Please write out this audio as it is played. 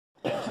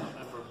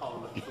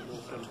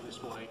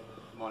this morning.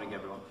 Good morning,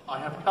 everyone. I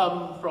have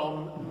come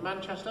from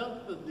Manchester,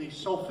 the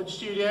Salford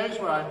studios,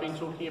 where I've been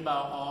talking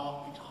about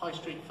our High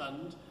Street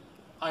Fund.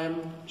 I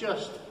am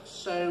just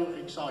so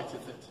excited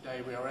that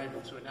today we are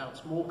able to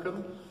announce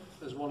Morecambe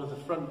as one of the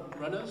front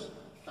runners.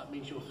 That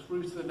means you're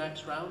through to the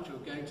next round, you're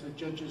going to the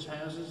judges'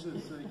 houses,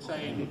 as they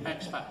say in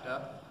X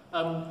Factor.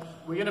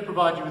 We're going to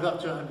provide you with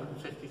up to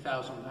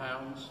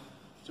 £150,000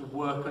 to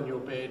work on your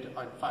bid. In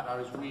fact, I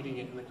was reading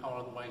it in the car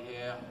on the way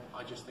here.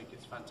 I just think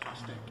it's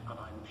fantastic, and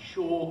I'm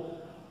sure,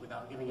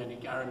 without giving any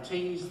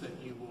guarantees, that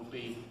you will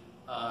be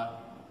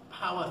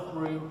power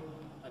through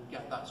and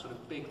get that sort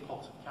of big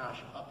pot of cash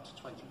up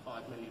to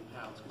 £25 million,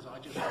 because I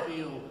just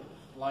feel,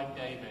 like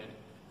David,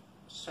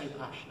 so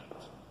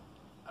passionate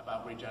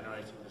about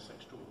regenerating this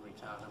extraordinary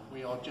town, and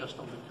we are just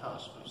on the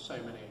cusp of so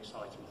many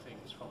exciting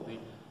things, from the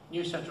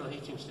new central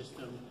heating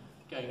system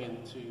going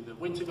into the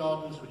winter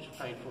gardens, which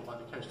are paid for by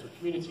the Coastal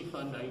Community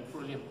Fund, a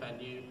brilliant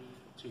venue,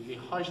 to the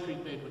High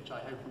Street bid, which I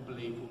hope and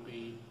believe will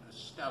be a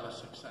stellar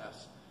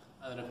success,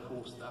 and then of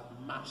course that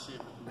massive,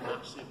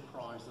 massive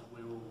prize that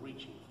we're all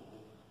reaching for,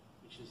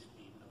 which is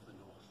Eden of the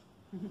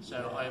North.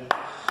 So I am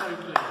so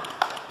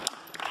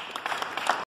pleased